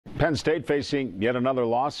Penn State facing yet another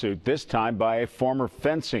lawsuit, this time by a former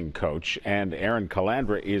fencing coach. And Erin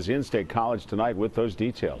Calandra is in State College tonight with those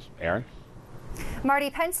details. Erin?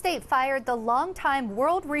 Marty, Penn State fired the longtime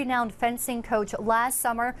world-renowned fencing coach last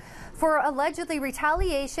summer for allegedly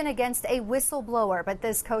retaliation against a whistleblower. But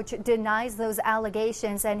this coach denies those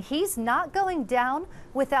allegations, and he's not going down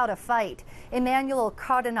without a fight. Emmanuil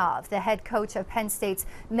Kaidanov, the head coach of Penn State's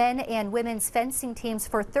men and women's fencing teams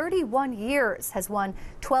for 31 years, has won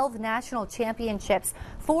 12 national championships,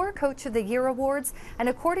 4 Coach of the Year awards, and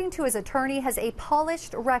according to his attorney, has a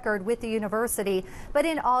polished record with the university. But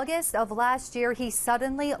in August of last year, he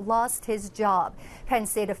suddenly lost his job. Penn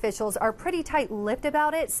State officials are pretty tight-lipped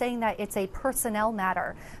about it, saying that it's a personnel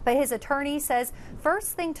matter. But his attorney says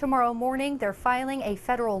first thing tomorrow morning, they're filing a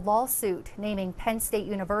federal lawsuit naming Penn State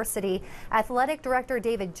University Athletic Director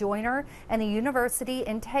David Joyner and the University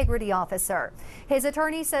Integrity Officer. His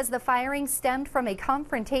attorney says the firing stemmed from a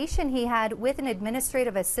confrontation he had with an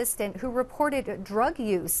administrative assistant who reported drug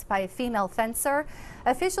use by a female fencer.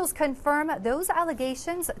 Officials confirm those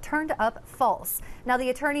allegations turned up false. Now, the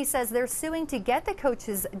attorney says they're suing to get the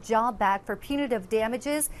coach's job back for punitive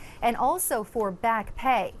damages and also for back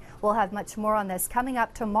pay. We'll have much more on this coming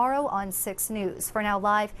up tomorrow on 6 News. For now,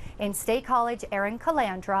 live in State College, Erin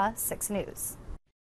Calandra, 6 News.